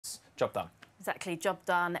job done. Exactly, job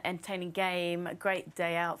done, entertaining game, great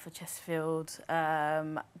day out for Chesterfield,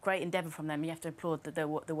 great endeavour from them. You have to applaud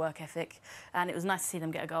the work ethic, and it was nice to see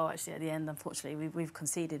them get a goal actually at the end. Unfortunately, we've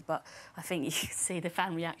conceded, but I think you can see the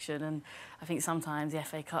fan reaction, and I think sometimes the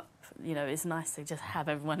FA Cup, you know, it's nice to just have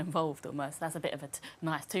everyone involved almost. That's a bit of a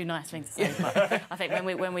too nice thing to say, but I think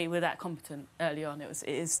when we were that competent early on,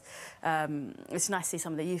 it's nice to see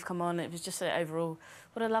some of the youth come on. It was just overall,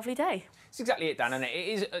 what a lovely day. It's exactly it, Dan, and it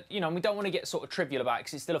is, you know, we don't want to get sort of trivial about it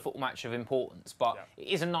because it's still a football match of importance, but it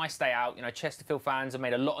is a nice day out. You know, Chesterfield fans have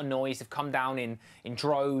made a lot of noise. They've come down in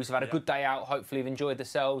droves. They've had a good day out. Hopefully, they've enjoyed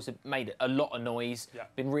themselves. They've made a lot of noise.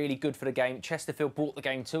 Been really good for the game. Chesterfield brought the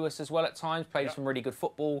game to us as well at times. Played some really good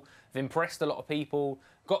football. They've impressed a lot of people.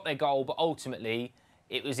 Got their goal, but ultimately,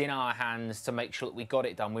 it was in our hands to make sure that we got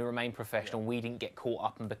it done. We remained professional. We didn't get caught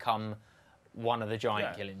up and become one of the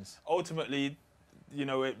giant killings. Ultimately, you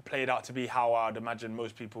know, it played out to be how I'd imagine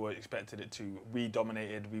most people expected it to. We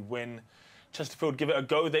dominated, we win. Chesterfield give it a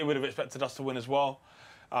go. They would have expected us to win as well.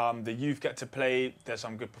 The youth get to play. There's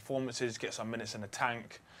some good performances, get some minutes in the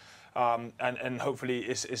tank. And hopefully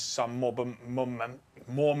it's some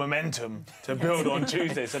more momentum to build on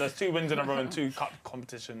Tuesday. So there's 2 wins in a row and 2 cup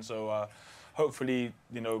competitions. So hopefully,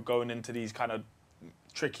 you know, going into these kind of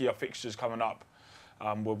trickier fixtures coming up,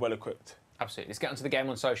 we're well equipped. Absolutely. Let's get onto the game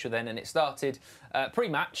on social then, and it started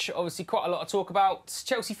pre-match. Obviously, quite a lot of talk about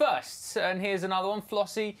Chelsea first, and here's another one.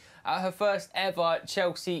 Flossie, her first ever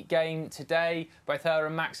Chelsea game today. Both her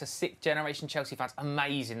and Max are 6th-generation Chelsea fans.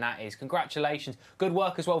 Amazing that is. Congratulations. Good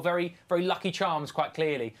work as well. Very, very lucky charms, quite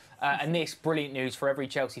clearly. And this, brilliant news for every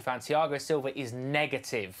Chelsea fan. Thiago Silva is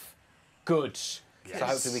negative. Good. Yes. So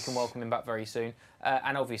hopefully we can welcome him back very soon.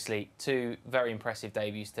 And obviously, 2 very impressive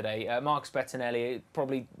debuts today. Marcus Bettinelli,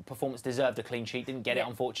 probably performance deserved a clean sheet, didn't get it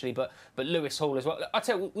unfortunately, but Lewis Hall as well. I'll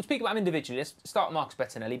tell you, we'll speak about him individually. Let's start with Marcus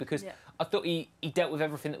Bettinelli because I thought he dealt with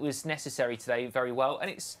everything that was necessary today very well.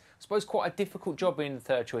 And it's, I suppose, quite a difficult job being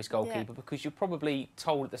the 3rd choice goalkeeper because you're probably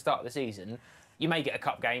told at the start of the season you may get a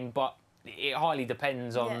cup game, but it highly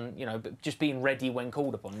depends on, you know, just being ready when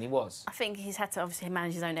called upon, and he was. I think he's had to obviously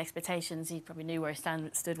manage his own expectations. He probably knew where he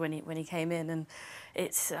stood when he came in, and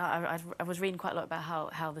it's. I was reading quite a lot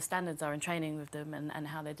about how the standards are in training with them, and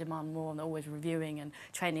how they demand more, and they're always reviewing and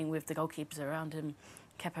training with the goalkeepers around him.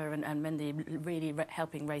 Kepa and Mendy really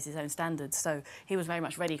helping raise his own standards. So he was very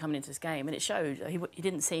much ready coming into this game, and it showed. He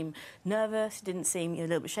didn't seem nervous, he didn't seem a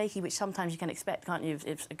little bit shaky, which sometimes you can expect, can't you,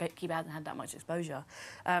 if a goalkeeper hasn't had that much exposure.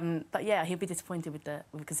 But yeah, he'll be disappointed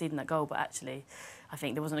with conceding that goal, but actually I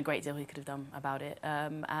think there wasn't a great deal he could have done about it.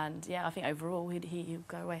 And yeah, I think overall he'll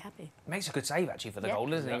go away happy. Makes a good save actually for the goal,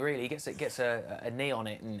 doesn't he? Really, he gets a knee on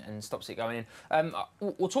it and stops it going in.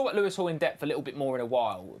 We'll talk about Lewis Hall in depth a little bit more in a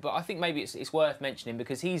while, but I think maybe it's worth mentioning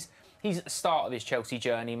because he's at the start of his Chelsea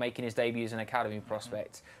journey, making his debut as an academy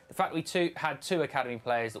prospect. The fact we had 2 academy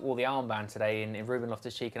players that wore the armband today in Ruben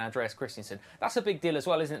Loftus-Cheek and Andreas Christensen, that's a big deal as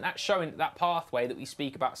well, isn't it? That's showing that pathway that we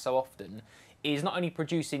speak about so often is not only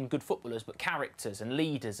producing good footballers, but characters and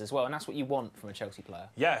leaders as well, and that's what you want from a Chelsea player.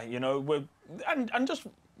 Yeah, you know, and just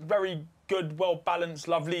very good, well-balanced,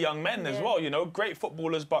 lovely young men as well, you know, great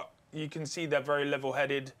footballers, but you can see they're very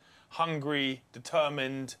level-headed, hungry,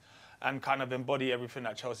 determined, and kind of embody everything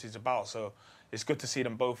that Chelsea's about. So it's good to see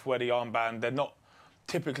them both wear the armband. They're not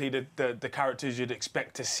typically the characters you'd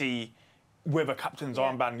expect to see with a captain's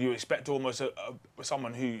armband. You expect almost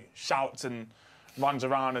someone who shouts and runs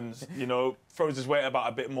around and, you know, throws his weight about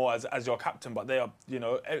a bit more as your captain. But they are, you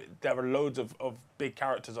know, there are loads of big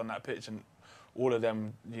characters on that pitch, and all of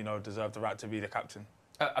them, you know, deserve the right to be the captain.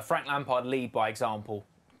 A Frank Lampard lead by example.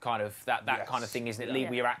 Kind of that kind of thing, isn't it? Lead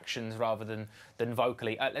with your actions rather than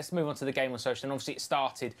vocally. Let's move on to the game on social. And obviously it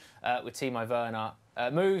started with Timo Werner.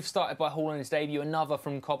 Move started by Hall on his debut. Another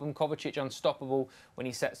from Cobham. Kovacic unstoppable when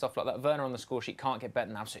he sets stuff like that. Werner on the score sheet can't get better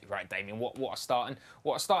than absolutely right, Damien. What a start. And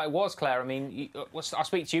what a start it was, Claire. I mean, I'll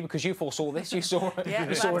speak to you because you foresaw this. You saw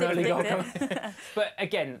you saw an early goal coming. But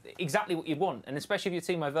again, exactly what you'd want, and especially if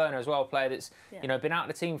you're Timo Werner as well, a player that's you know been out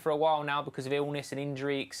of the team for a while now because of illness and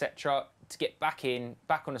injury, etc. To get back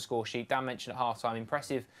on the score sheet. Dan mentioned at half-time,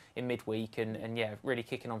 impressive in midweek, and yeah, really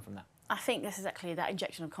kicking on from that. I think that's exactly that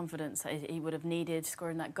injection of confidence that he would have needed,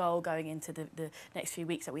 scoring that goal, going into the next few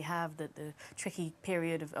weeks that we have, the tricky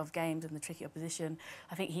period of games and the tricky opposition.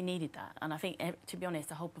 I think he needed that. And I think, to be honest,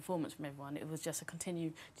 the whole performance from everyone, it was just a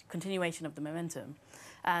continuation of the momentum.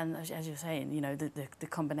 And as you're saying, you know, the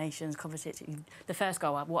combinations, Kovacic, the first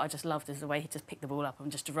goal, what I just loved is the way he just picked the ball up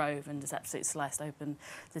and just drove and just absolutely sliced open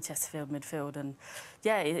the Chesterfield midfield. And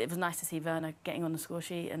yeah, it was nice to see Werner getting on the score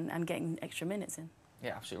sheet and getting extra minutes in.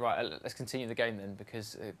 Yeah, absolutely right. Let's continue the game then,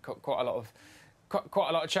 because quite a lot of quite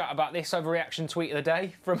a lot of chat about this overreaction tweet of the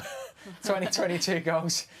day from 2022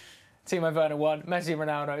 goals. Timo Werner 1, Messi,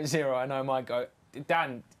 Ronaldo 0. I know my go.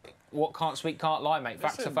 Dan, what can't speak, can't lie, mate.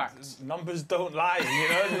 Facts are facts. Numbers don't lie, you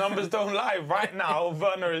know. Numbers don't lie. Right now,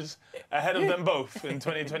 Werner is ahead of them both in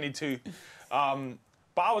 2022.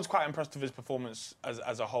 But I was quite impressed with his performance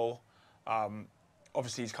as a whole.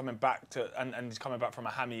 Obviously, he's coming back and he's coming back from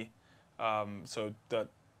a hammy. So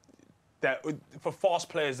for fast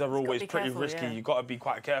players, they're always pretty risky. You've got to be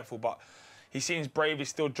quite careful. But he seems brave. He's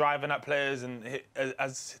still driving at players, and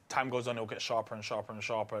as time goes on, he'll get sharper and sharper and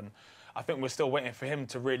sharper. And I think we're still waiting for him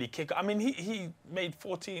to really kick. I mean, he made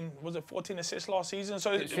 14 assists last season?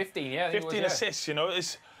 So it's 15, yeah. 15 assists, you know.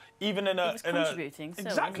 It's even in a contributing.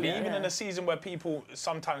 Exactly, even in a season where people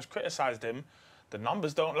sometimes criticised him, the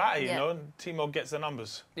numbers don't lie, you know. Timo gets the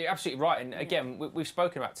numbers. You're absolutely right. And again, we've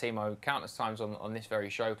spoken about Timo countless times on this very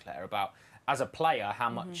show, Claire, about as a player, how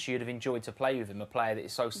much you'd have enjoyed to play with him, a player that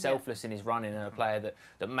is so selfless in his running and a player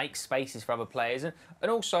that makes spaces for other players and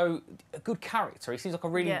also a good character. He seems like a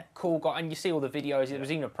really cool guy. And you see all the videos. There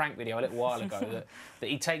was even a prank video a little while ago that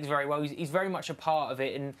he takes very well. He's very much a part of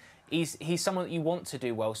it, and he's someone that you want to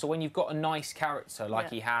do well. So when you've got a nice character like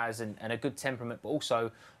he has and a good temperament, but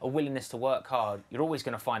also a willingness to work hard, you're always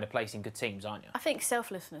going to find a place in good teams, aren't you? I think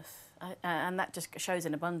selflessness, and that just shows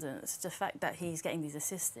in abundance. The fact that he's getting these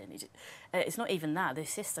assists in, it's not even that. The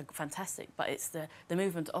assists are fantastic, but it's the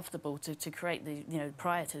movement off the ball to create the, you know,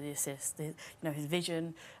 prior to the assist, his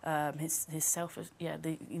vision, his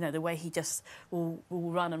the way he just will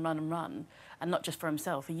run and run and run, and not just for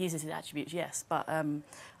himself. He uses his attributes, yes, but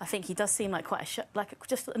I think he does seem like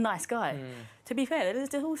just a nice guy. To be fair,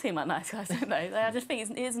 they all seem like nice guys, don't they? I just think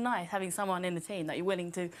it's nice having someone in the team that you're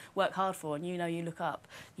willing to work hard for, and you look up,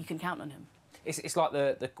 you can count on him. It's like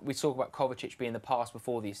we talk about Kovacic being the pass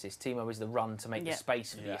before the assist. Timo is the run to make the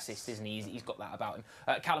space for the assist, isn't he? He's got that about him.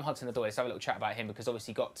 Callum Hudson-Odoi, let's have a little chat about him because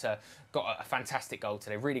obviously got a fantastic goal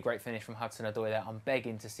today. Really great finish from Hudson-Odoi there. I'm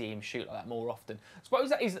begging to see him shoot like that more often. I suppose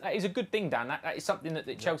that is a good thing, Dan. That is something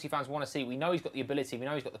that Chelsea fans want to see. We know he's got the ability, we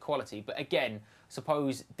know he's got the quality, but again,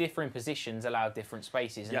 suppose different positions allow different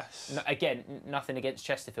spaces. And again, nothing against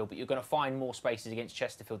Chesterfield, but you're going to find more spaces against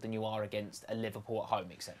Chesterfield than you are against a Liverpool at home,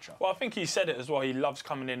 etc. Well, I think he said it as well. He loves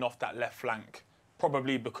coming in off that left flank,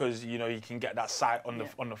 probably because, you know, he can get that sight on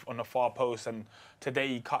the far post. And today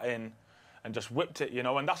he cut in and just whipped it, you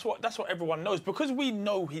know. And that's what everyone knows, because we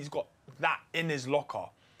know he's got that in his locker.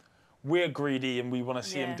 We're greedy and we want to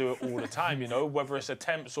see him do it all the time, you know, whether it's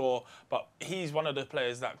attempts but he's one of the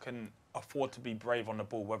players that can afford to be brave on the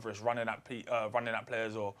ball, whether it's running at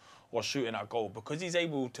players or shooting at goal, because he's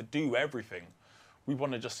able to do everything. We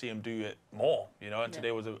want to just see him do it more, you know, and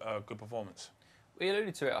today was a good performance. We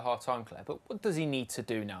alluded to it at half-time, Claire, but what does he need to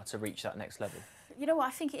do now to reach that next level? You know what,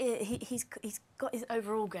 I think he's got his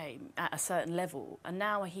overall game at a certain level, and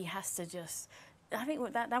now he has to just, I think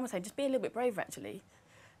what Dan was saying, just be a little bit braver, actually.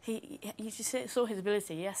 You just saw his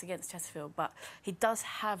ability, yes, against Chesterfield, but he does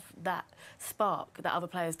have that spark that other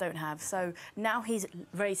players don't have. So now he's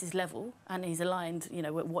raised his level and he's aligned, you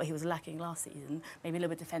know, with what he was lacking last season. Maybe a little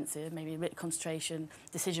bit defensive, maybe a bit of concentration,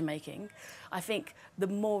 decision-making. I think the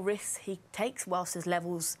more risks he takes whilst his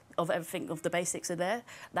levels of everything, of the basics are there,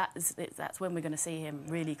 that's when we're going to see him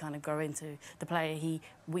really kind of grow into the player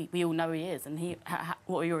we all know he is, and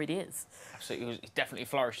what he already is. Absolutely, he's definitely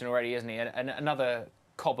flourishing already, isn't he? And another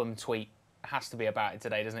Cobham tweet has to be about it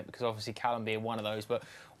today, doesn't it? Because obviously Callum being one of those. But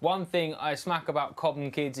one thing I smack about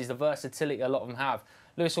Cobham kids is the versatility a lot of them have.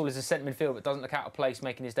 Lewis Hall is a centre midfield, but doesn't look out of place,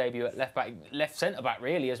 making his debut at left centre back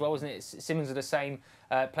really as well, isn't it? Simmons are the same,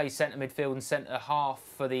 plays centre midfield and centre half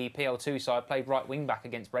for the PL2 side, played right wing back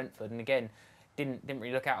against Brentford, and again didn't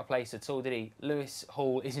really look out of place at all, did he? Lewis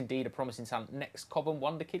Hall is indeed a promising talent. Next Cobham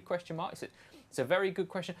wonder kid ? It's a very good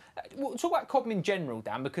question. We'll talk about Cobham in general,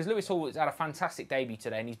 Dan, because Lewis Hall has had a fantastic debut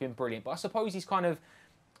today and he's been brilliant. But I suppose he's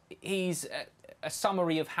a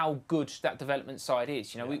summary of how good that development side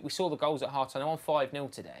is. You know, we saw the goals at half-time. They're on 5-0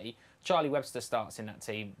 today. Charlie Webster starts in that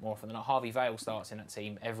team more often than not. Harvey Vale starts in that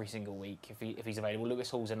team every single week if he's available. Lewis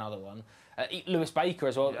Hall's another one. Lewis Baker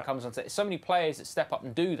as well that comes on. So many players that step up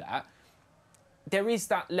and do that. There is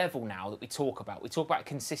that level now that we talk about. We talk about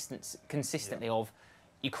consistently of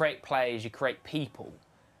you create players, you create people.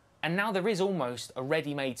 And now there is almost a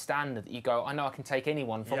ready-made standard that you go, I know I can take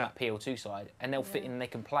anyone from that PL2 side and they'll fit in and they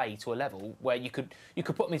can play to a level where you could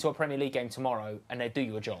put them into a Premier League game tomorrow and they'd do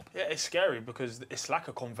your job. Yeah, it's scary because it's like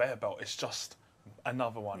a conveyor belt. It's just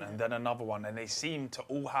another one and then another one. And they seem to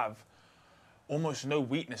all have almost no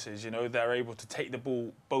weaknesses, you know. They're able to take the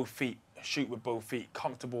ball both feet, shoot with both feet,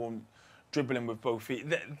 comfortable and dribbling with both feet.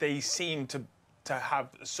 They seem to to have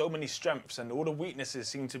so many strengths, and all the weaknesses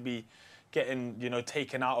seem to be getting, you know,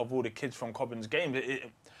 taken out of all the kids from Cobham's game.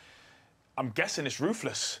 I'm guessing it's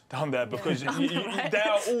ruthless down there, because they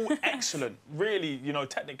are all excellent. Really, you know,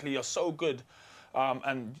 technically you're so good.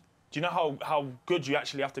 And do you know how good you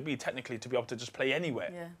actually have to be technically to be able to just play anywhere?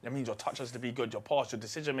 Yeah. That means your touch has to be good, your pass, your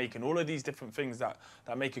decision making, all of these different things that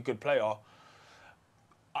make a good player.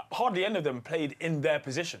 Hardly any of them played in their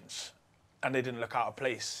positions, and they didn't look out of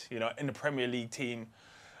place. You know, in the Premier League team,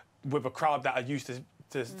 with a crowd that are used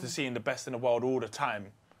to seeing the best in the world all the time,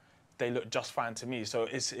 they look just fine to me. So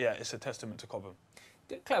it's a testament to Cobham.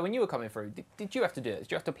 Claire, when you were coming through, did you have to do it?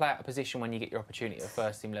 Did you have to play out a position when you get your opportunity at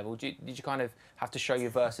first team level? Did you kind of have to show your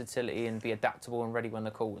versatility and be adaptable and ready when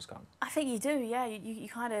the call was come? I think you do, yeah. You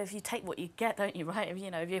kind of, you take what you get, don't you, right?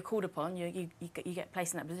 You know, if you're called upon, you get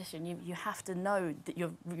placed in that position. You have to know that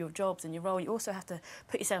your jobs and your role. You also have to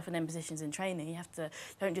put yourself in them positions in training. You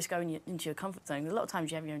don't just go into your comfort zone. A lot of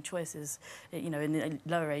times you have your own choices, you know, in the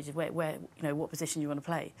lower ages where you know, what position you want to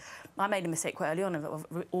play. I made a mistake quite early on of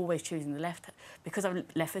always choosing the left, because I'm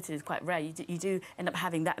left-footed is quite rare. You do end up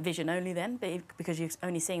having that vision only then, because you're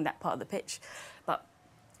only seeing that part of the pitch. But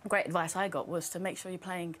great advice I got was to make sure you're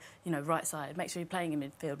playing, you know, right side, make sure you're playing in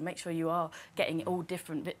midfield, make sure you are getting all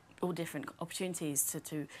different opportunities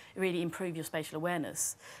to really improve your spatial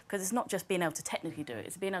awareness. Because it's not just being able to technically do it,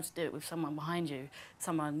 it's being able to do it with someone behind you,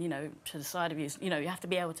 someone, you know, to the side of you. You know, you have to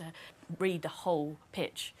be able to read the whole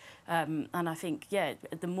pitch. And I think, yeah,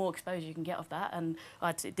 the more exposure you can get off that, and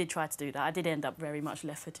I did try to do that. I did end up very much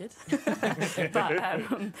left-footed.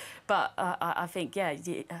 but I think, yeah,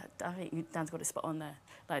 I think Dan's got it spot on there.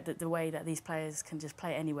 Like the way that these players can just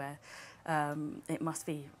play anywhere. It must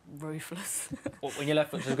be ruthless. Well, when your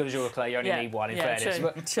left foot's as good as yours, Claire, you only need one, in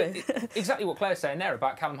fairness. True. Exactly what Claire's saying there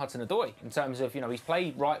about Callum Hudson-Odoi, in terms of, you know, he's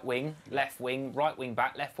played right wing, right wing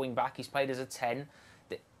back, left wing back. He's played as a 10.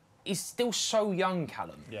 He's still so young,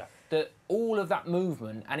 Callum, that all of that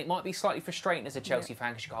movement, and it might be slightly frustrating as a Chelsea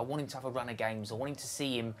fan, because you go, I want him to have a run of games, I want him to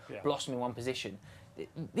see him blossom in one position.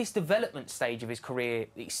 This development stage of his career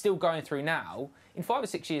he's still going through now, in 5 or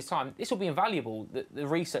 6 years' time, this will be invaluable. The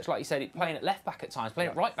research, like you said, playing at left back at times,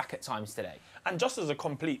 playing at right back at times today. And just as a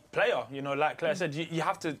complete player, you know, like Claire said, you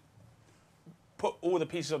have to put all the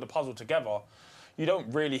pieces of the puzzle together. You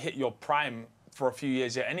don't really hit your prime for a few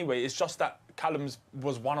years yet anyway. It's just that Callum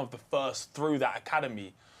was one of the first through that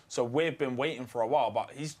academy. So we've been waiting for a while,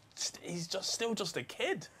 but he's still just a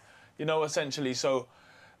kid, you know, essentially. So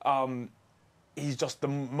he's just the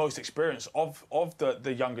most experienced of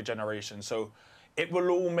the younger generation. So it will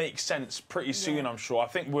all make sense pretty soon, I'm sure. I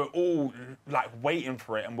think we're all like waiting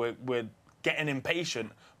for it, and we're getting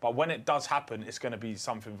impatient. But when it does happen, it's going to be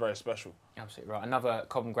something very special. Absolutely right. Another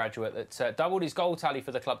Cobham graduate that doubled his goal tally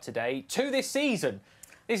for the club today. 2 this season.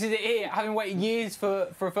 This is it here, having waited years for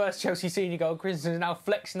a first Chelsea senior goal. Christian is now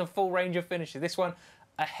flexing the full range of finishes. This one,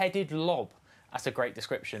 a headed lob. That's a great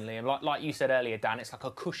description, Liam. Like you said earlier, Dan, it's like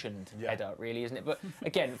a cushioned header, really, isn't it? But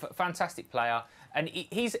again, fantastic player. And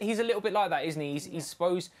he's a little bit like that, isn't he? He's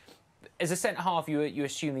supposed, as a centre-half, you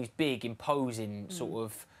assume these big, imposing, sort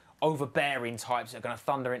of overbearing types that are going to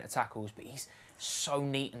thunder into tackles, but he's so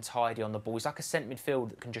neat and tidy on the ball. He's like a centre midfield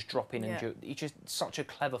that can just drop in and do. He's just such a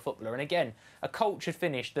clever footballer. And again, a cultured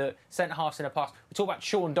finish that centre-halves in the past. We talk about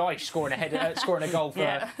Sean Dyche scoring a goal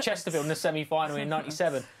for Chesterfield in the semi-final in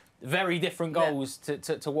 '97. Very different goals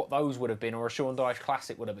to what those would have been, or a Sean Dyche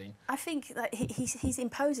classic would have been. I think that he's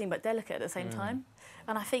imposing but delicate at the same time.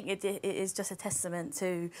 And I think it is just a testament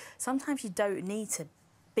to sometimes you don't need to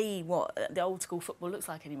be what the old school football looks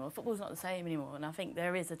like anymore. Football's not the same anymore, and I think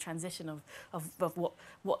there is a transition of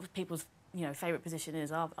what people's favourite position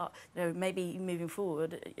is. Maybe moving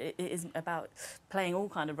forward, it is about playing all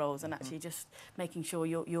kind of roles and actually just making sure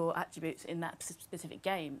your attributes in that specific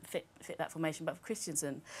game fit that formation. But for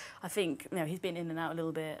Christensen, I think he's been in and out a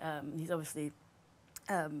little bit. He's obviously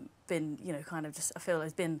been kind of just, I feel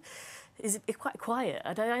is quite quiet.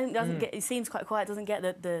 He seems quite quiet. Doesn't get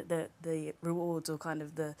the rewards or kind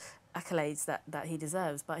of the accolades that he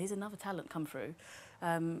deserves. But he's another talent come through.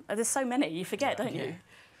 There's so many you forget, don't you?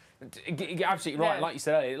 You're absolutely right. Like you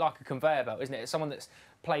said earlier, like a conveyor belt, isn't it? It's someone that's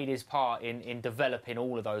played his part in developing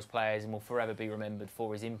all of those players and will forever be remembered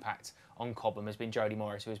for his impact on Cobham. Has been Jody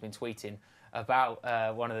Morris, who has been tweeting about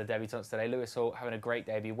one of the debutants today. Lewis Hall having a great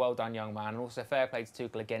debut. Well done, young man. And also fair play to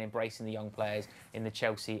Tuchel again, embracing the young players in the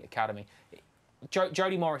Chelsea academy.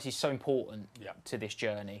 Jody Morris is so important to this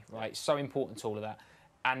journey, right? So important to all of that.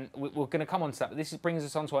 And we're going to come on to that, but this brings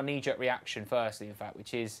us on to our knee-jerk reaction firstly, in fact,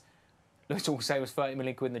 which is Lewis Hall say was 30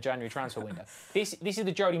 million quid in the January transfer window. This is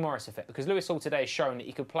the Jody Morris effect, because Lewis Hall today has shown that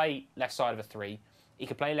he could play left side of a 3. He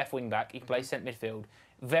could play left wing back. He could play centre midfield.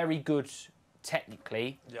 Very good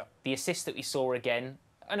technically. Yeah. The assist that we saw again,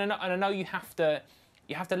 and I know you have to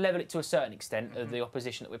level it to a certain extent of the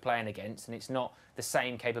opposition that we're playing against, and it's not the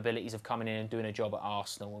same capabilities of coming in and doing a job at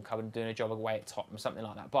Arsenal and coming and doing a job away at Tottenham, something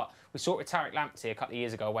like that. But we saw it with Tariq Lamptey a couple of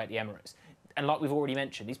years ago away at the Emirates. And like we've already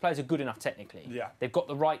mentioned, these players are good enough technically. Yeah. They've got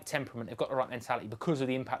the right temperament, they've got the right mentality because of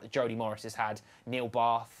the impact that Jody Morris has had, Neil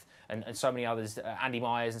Bath and so many others, Andy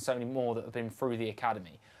Myers and so many more that have been through the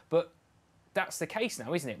academy. But that's the case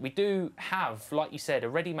now, isn't it? We do have, like you said, a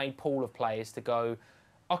ready-made pool of players to go,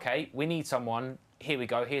 OK, we need someone, here we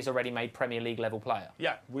go, here's a ready-made Premier League level player.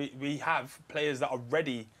 Yeah, we have players that are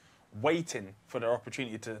ready, waiting for their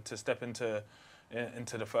opportunity to step into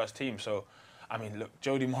the first team. So, I mean, look,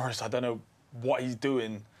 Jody Morris, I don't know what he's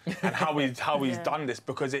doing and how he's done this,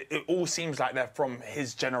 because it all seems like they're from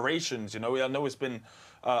his generations. You know, I know it's been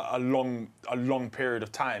a long period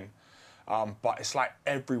of time, but it's like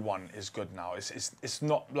everyone is good now. It's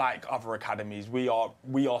not like other academies. We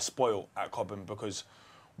are spoiled at Cobham because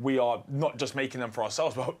we are not just making them for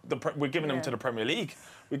ourselves, but we're giving them to the Premier League.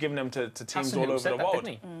 We're giving them to teams all over the world.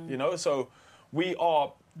 You know, so we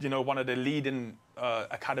are, you know, one of the leading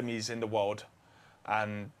academies in the world,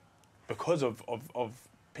 and because of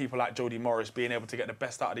people like Jody Morris being able to get the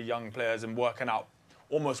best out of the young players and working out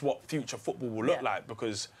almost what future football will look like,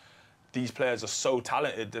 because these players are so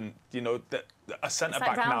talented, and you know a centre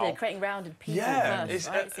back now, creating rounded people. Yeah, first, it's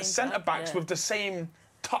right? centre backs with the same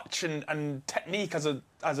touch and technique as a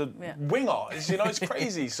winger. It's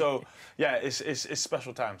crazy. So yeah, it's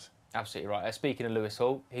special times. Absolutely right. Speaking of Lewis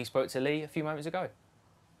Hall, he spoke to Lee a few moments ago.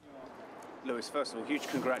 Lewis, first of all, huge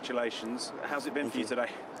congratulations. How's it been for you today?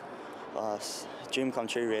 It's a dream come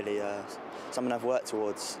true, really. Something I've worked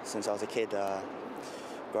towards since I was a kid,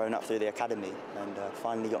 growing up through the academy, and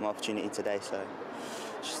finally got my opportunity today. So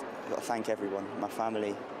just got to thank everyone, my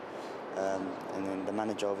family, and then the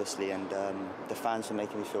manager, obviously, and the fans for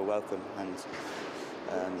making me feel welcome and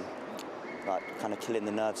like kind of killing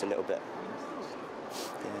the nerves a little bit.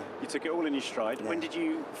 Yeah. You took it all in your stride. Yeah. When did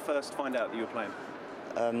you first find out that you were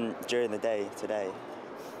playing? During the day today.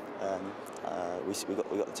 We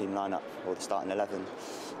got the team lineup, or the starting 11,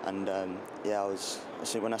 and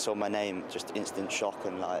when I saw my name, just instant shock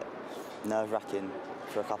and like nerve-wracking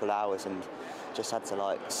for a couple of hours, and just had to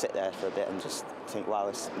like sit there for a bit and just think, wow,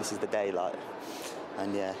 this is the day, like.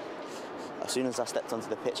 And yeah, as soon as I stepped onto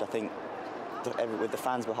the pitch, I think with the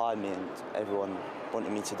fans behind me and everyone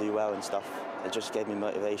wanting me to do well and stuff, it just gave me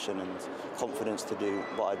motivation and confidence to do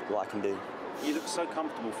what I can do. You look so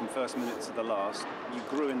comfortable from first minute to the last. You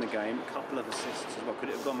grew in the game, a couple of assists as well. Could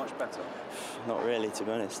it have gone much better? Not really, to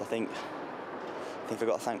be honest. I think I've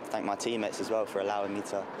got to thank my teammates as well for allowing me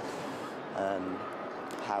to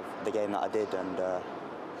have the game that I did, and I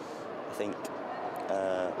think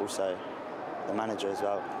also the manager as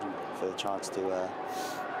well for the chance to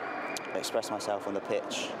express myself on the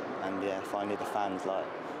pitch, and yeah, finally the fans like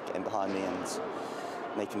getting behind me and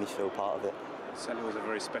making me feel part of it. Certainly was a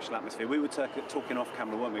very special atmosphere. We were talking off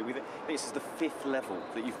camera, weren't we? This is the 5th level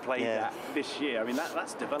that you've played at this year. I mean,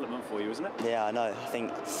 that's development for you, isn't it? Yeah, I know. I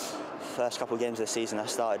think first couple of games of the season I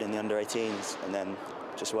started in the under-18s and then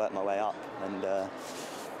just worked my way up, and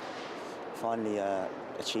finally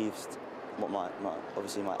achieved what my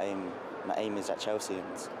aim is at Chelsea,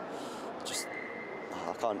 and just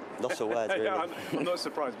lost for words, really. Yeah, I'm not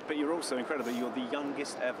surprised, but you're also incredible. You're the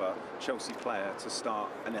youngest ever Chelsea player to start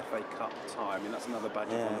an FA Cup tie. I mean, that's another badge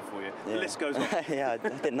of honour for you. Yeah. The list goes on. Yeah, I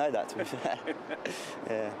didn't know that, to be fair.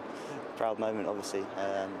 Yeah, proud moment, obviously.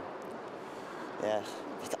 Yeah,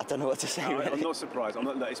 I don't know what to say. No, really. I'm not surprised.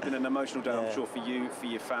 Look, it's been an emotional day, I'm sure, for you, for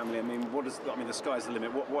your family. I mean, the sky's the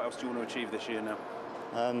limit. What else do you want to achieve this year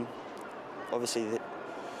now? Obviously, at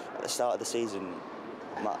the start of the season,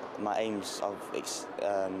 my aims, I've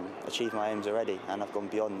achieved my aims already, and I've gone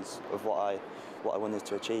beyond of what I wanted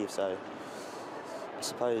to achieve. So I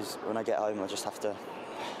suppose when I get home, I just have to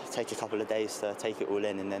take a couple of days to take it all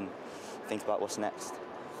in, and then think about what's next.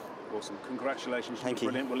 Awesome. Congratulations. Thank you.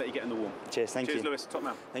 Brilliant. We'll let you get in the warm. Cheers. Thank you. Cheers, Lewis. Top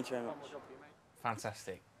man. Thank you very much.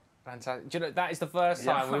 Fantastic. Fantastic. Do you know, that is the first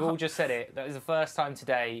time, we've all just said it, that is the first time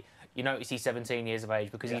today you notice he's 17 years of age,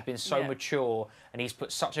 because he's been so mature and he's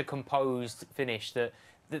put such a composed finish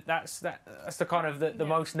that's the kind of the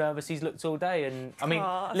most nervous he's looked all day. And I mean,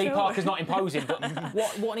 Lee Parker's not imposing, but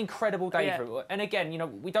what an incredible day for it. And again, you know,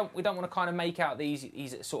 we don't want to kind of make out that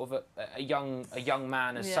he's sort of a young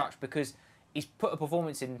man as such, because he's put a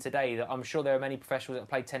performance in today that I'm sure there are many professionals that have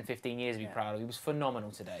played 10, 15 years to be proud of. He was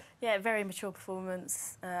phenomenal today. Yeah, very mature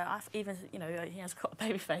performance. Even, you know, he has got a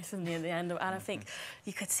baby face in the end, and I think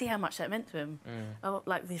you could see how much that meant to him.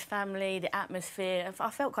 Like his family, the atmosphere. I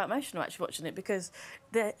felt quite emotional actually watching it, because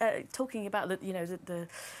they're talking about the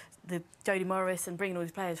Jody Morris and bringing all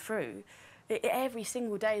these players through. Every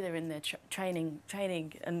single day they're in there training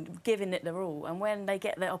and giving it their all, and when they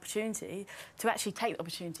get the opportunity to actually take the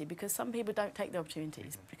opportunity, because some people don't take the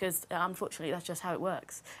opportunities, because unfortunately that's just how it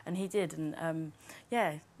works, and he did. And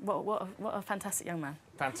yeah, what a fantastic young man.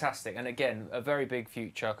 Fantastic, and again, a very big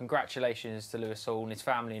future. Congratulations to Lewis Hall, and his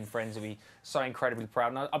family and friends will be so incredibly proud.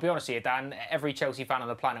 And I'll be honest with you, Dan, every Chelsea fan on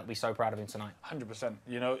the planet will be so proud of him tonight. 100%.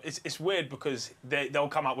 You know, it's weird because they'll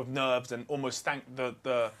come out with nerves and almost thank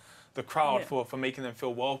the crowd for making them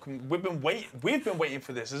feel welcome. We've been waiting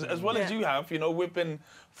for this as well as you have. You know, we've been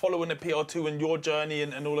following the PL2 and your journey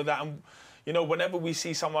and all of that. And you know, whenever we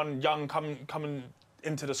see someone young coming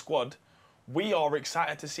into the squad, we are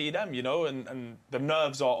excited to see them. You know, and the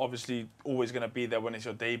nerves are obviously always going to be there when it's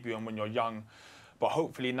your debut and when you're young. But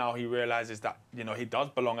hopefully now he realises that, you know, he does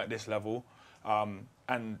belong at this level.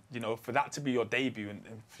 And, you know, for that to be your debut and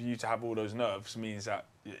for you to have all those nerves means that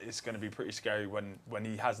it's going to be pretty scary when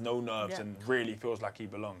he has no nerves and really feels like he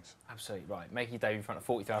belongs. Absolutely right. Making your debut in front of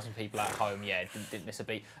 40,000 people at home, yeah, didn't miss a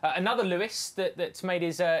beat. Another Lewis that's made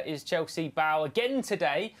his Chelsea bow again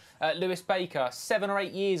today, Lewis Baker, 7 or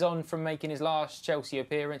 8 years on from making his last Chelsea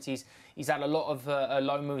appearance. He's had a lot of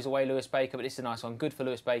loan moves away, Lewis Baker, but this is a nice one. Good for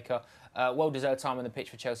Lewis Baker. Well-deserved time on the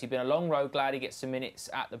pitch for Chelsea. Been a long road. Glad he gets some minutes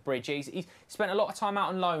at the Bridge. He's spent a lot of time out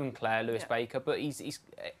on loan, Claire, Lewis Baker, but he's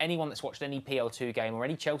anyone that's watched any PL2 game or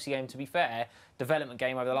any Chelsea game, to be fair, development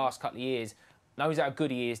game over the last couple of years, knows how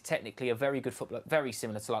good he is. Technically a very good footballer, very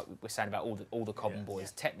similar to like we're saying about all the Cobham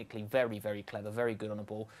boys. Technically very, very clever, very good on the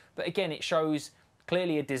ball. But again, it shows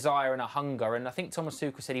clearly a desire and a hunger. And I think Thomas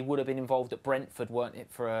Tuchel said he would have been involved at Brentford, weren't it,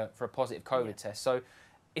 for a positive COVID test. So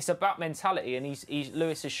it's about mentality, and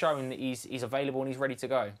Lewis has shown that he's available and he's ready to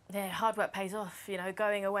go. Yeah, hard work pays off. You know,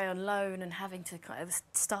 going away on loan and having to kind of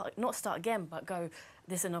not start again, but go,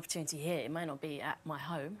 there's an opportunity here. It may not be at my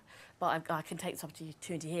home, but I can take this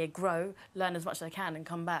opportunity here, grow, learn as much as I can, and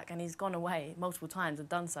come back. And he's gone away multiple times and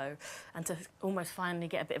done so, and to almost finally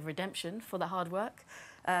get a bit of redemption for the hard work.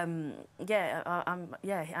 I mean,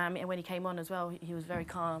 when he came on as well, he was very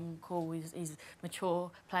calm, cool. He's a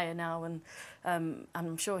mature player now, and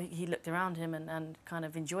I'm sure he looked around him and kind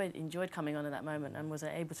of enjoyed coming on at that moment and was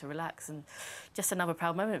able to relax. And just another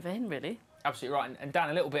proud moment for him, really. Absolutely right, and Dan,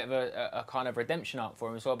 a little bit of a kind of redemption arc for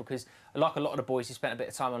him as well, because like a lot of the boys, he spent a bit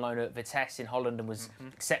of time on loan at Vitesse in Holland and was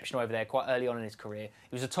exceptional over there quite early on in his career.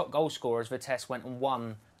 He was a top goal scorer as Vitesse went and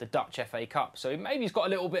won the Dutch FA Cup, so maybe he's got a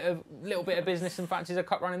little bit of business and fancies a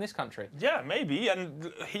cup run in this country. Yeah, maybe,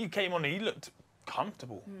 and he came on and he looked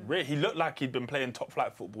comfortable. Really, he looked like he'd been playing top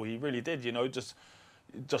flight football. He really did, you know, just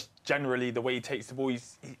generally the way he takes the ball,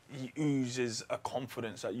 he oozes a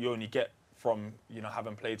confidence that you only get from, you know,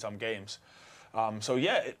 having played some games. So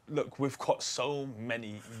yeah, look, we've got so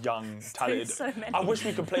many young, talented. So many. I wish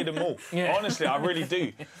we could play them all. Honestly, I really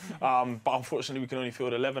do. But unfortunately, we can only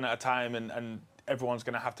field 11 at a time, and everyone's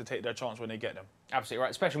going to have to take their chance when they get them. Absolutely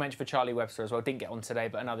right. Special mention for Charlie Webster as well. Didn't get on today,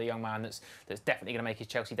 but another young man that's definitely going to make his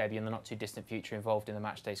Chelsea debut in the not too distant future, involved in the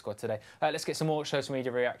matchday squad today. Let's get some more social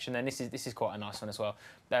media reaction then. This is quite a nice one as well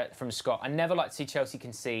from Scott. I never like to see Chelsea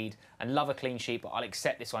concede and love a clean sheet, but I'll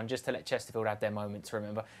accept this one just to let Chesterfield have their moment to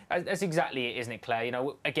remember. That's exactly it, isn't it, Claire? You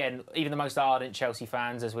know, again, even the most ardent Chelsea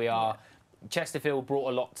fans as we are, Chesterfield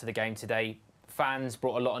brought a lot to the game today. Fans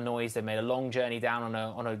brought a lot of noise. They made a long journey down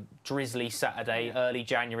on a drizzly Saturday, early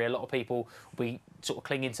January. A lot of people will be sort of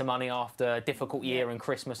clinging to money after a difficult year and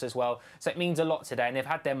Christmas as well. So it means a lot today, and they've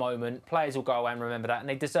had their moment. Players will go away and remember that, and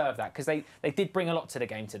they deserve that because they did bring a lot to the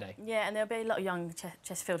game today. Yeah, and there'll be a lot of young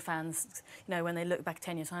Chesterfield fans, you know, when they look back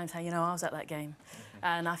 10 years' time, say, you know, I was at that game.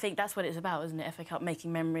 And I think that's what it's about, isn't it? FA Cup,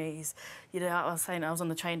 making memories. You know, I was saying I was on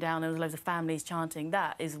the train down, there was loads of families chanting.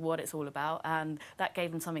 That is what it's all about, and that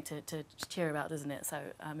gave them something to cheer about, doesn't it? So,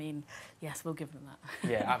 I mean, yes, we'll give them that.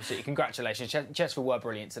 Yeah, absolutely. Congratulations. Chesterfield were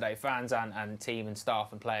brilliant today, fans and team and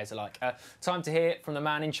staff and players alike. Time to hear from the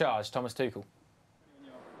man in charge, Thomas Tuchel.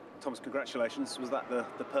 Thomas, congratulations. Was that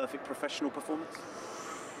the perfect professional performance?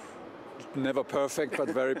 Never perfect, but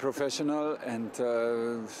very professional, and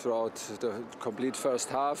throughout the complete first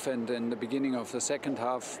half and in the beginning of the second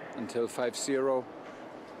half until 5-0,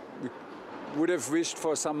 we would have wished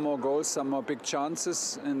for some more goals, some more big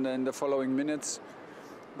chances in the following minutes.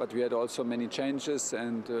 but we had also many changes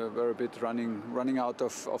and were a bit running out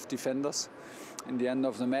of defenders in the end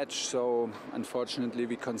of the match. So unfortunately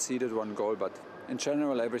we conceded 1 goal, but in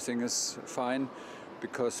general everything is fine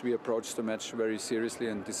because we approached the match very seriously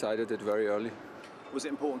and decided it very early. Was it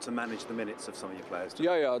important to manage the minutes of some of your players?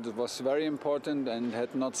 Yeah, it was very important and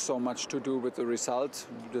had not so much to do with the result.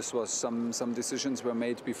 This was some decisions were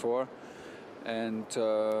made before, and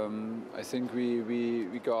I think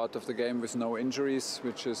we go out of the game with no injuries,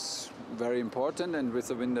 which is very important, and with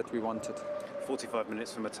the win that we wanted. 45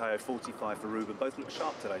 minutes for Matteo, 45 for Ruben. Both looked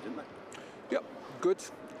sharp today, didn't they? Yeah, good.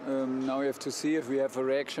 Now we have to see if we have a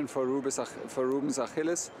reaction for Ruben's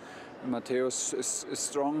Achilles. Matteo is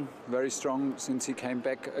strong, very strong since he came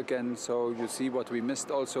back again. So you see what we missed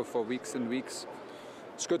also for weeks and weeks.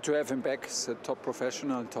 It's good to have him back. He's a top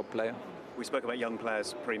professional, top player. We spoke about young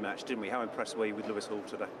players pre-match, didn't we? How impressed were you with Lewis Hall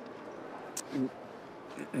today?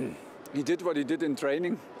 He did what he did in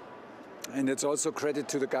training, and it's also credit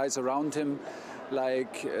to the guys around him,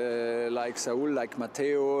 like Saul, like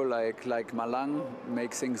Matteo, like Malang,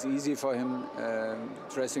 make things easy for him.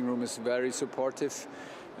 Dressing room is very supportive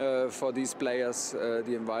for these players.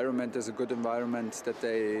 The environment is a good environment that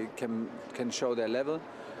they can show their level.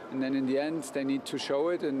 And then in the end, they need to show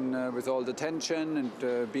it, and with all the tension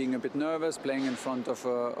and being a bit nervous, playing in front of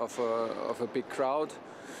a big crowd.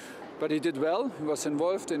 But he did well. He was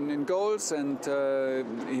involved in goals, and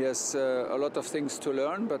he has a lot of things to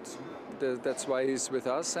learn. But that's why he's with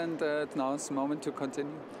us, and now it's the moment to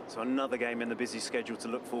continue. So another game in the busy schedule to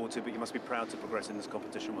look forward to, but you must be proud to progress in this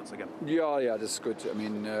competition once again. Yeah, that's good. I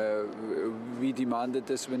mean, we demanded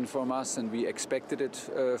this win from us, and we expected it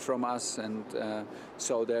from us, and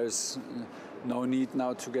so there's no need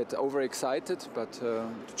now to get overexcited. But the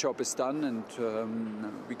job is done, and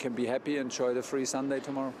we can be happy and enjoy the free Sunday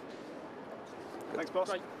tomorrow. Thanks, boss.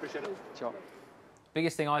 Right. Appreciate it. Ciao.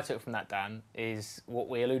 Biggest thing I took from that, Dan, is what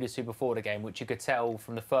we alluded to before the game, which you could tell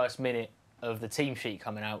from the first minute of the team sheet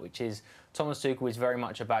coming out, which is Thomas Tuchel is very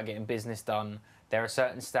much about getting business done. There are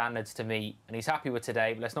certain standards to meet, and he's happy with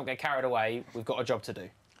today, but let's not get carried away. We've got a job to do.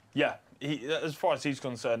 Yeah, as far as he's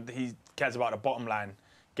concerned, he cares about the bottom line.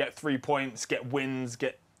 Get 3 points, get wins,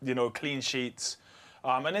 get clean sheets,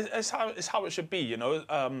 and it's how it should be.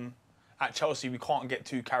 At Chelsea, we can't get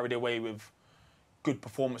too carried away with good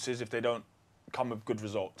performances if they don't come with good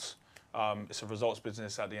results. It's a results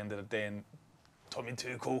business at the end of the day, and Tommy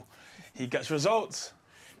Tuchel, he gets results.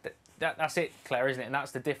 That's it, Claire, isn't it? And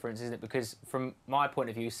that's the difference, isn't it? Because from my point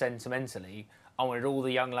of view, sentimentally, I wanted all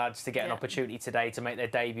the young lads to get an opportunity today to make their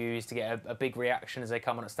debuts, to get a big reaction as they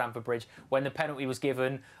come on at Stamford Bridge. When the penalty was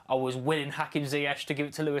given, I was willing Hakim Ziyech to give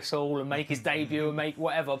it to Lewis Hall and make his debut and make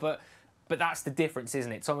whatever. But that's the difference,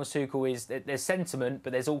 isn't it? Thomas Tuchel is, there's sentiment,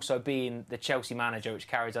 but there's also being the Chelsea manager, which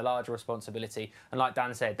carries a larger responsibility. And like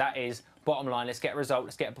Dan said, that is bottom line. Let's get a result,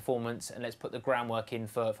 let's get a performance, and let's put the groundwork in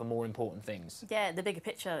for more important things. Yeah, the bigger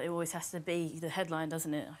picture, it always has to be the headline,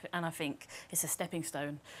 doesn't it? And I think it's a stepping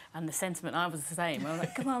stone. And the sentiment, I was the same. I was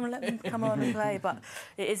like, come on, let them come on and play. But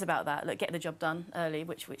it is about that. Look, get the job done early,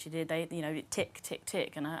 which you did. They, tick, tick,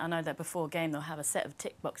 tick. And I know that before a game, they'll have a set of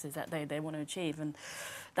tick boxes that they want to achieve. And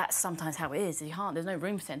that's sometimes how it is. There's no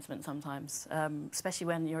room for sentiment sometimes, especially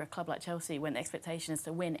when you're a club like Chelsea, when the expectation is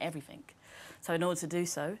to win everything. So in order to do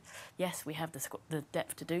so, yes, we have the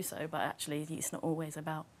depth to do so, but actually it's not always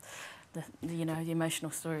about the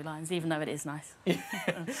emotional storylines, even though it is nice.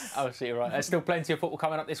 Absolutely right. There's still plenty of football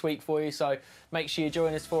coming up this week for you, so make sure you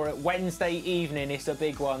join us for it. Wednesday evening, it's a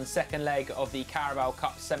big one. Second leg of the Carabao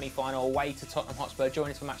Cup semi-final away to Tottenham Hotspur.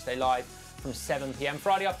 Join us for Matchday Live from 7 p.m.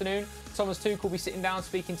 Friday afternoon, Thomas Tuchel will be sitting down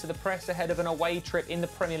speaking to the press ahead of an away trip in the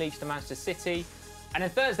Premier League to Manchester City. And then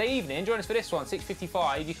Thursday evening, join us for this one,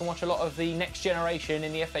 6:55. You can watch a lot of the next generation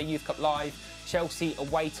in the FA Youth Cup live. Chelsea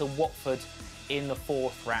away to Watford in the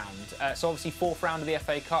 4th round. So obviously 4th round of the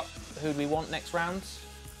FA Cup. Who do we want next round?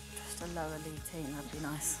 Just a lower league team, that'd be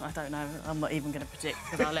nice. I don't know. I'm not even going to predict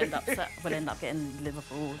because we'll end up getting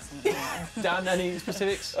Liverpool or something. Dan, any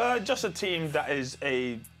specifics? Just a team that is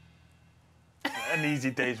an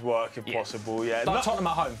easy day's work, if possible. Yeah, like Tottenham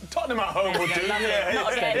at home. Tottenham at home will do.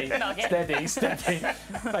 Steady.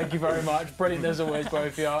 Thank you very much. Brilliant as always,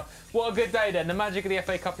 both of you. What a good day then. The magic of the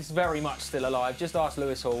FA Cup is very much still alive. Just ask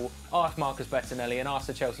Lewis Hall, ask Marcus Bettinelli, and ask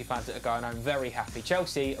the Chelsea fans that are going home very happy.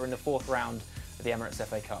 Chelsea are in the 4th round of the Emirates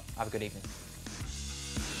FA Cup. Have a good evening.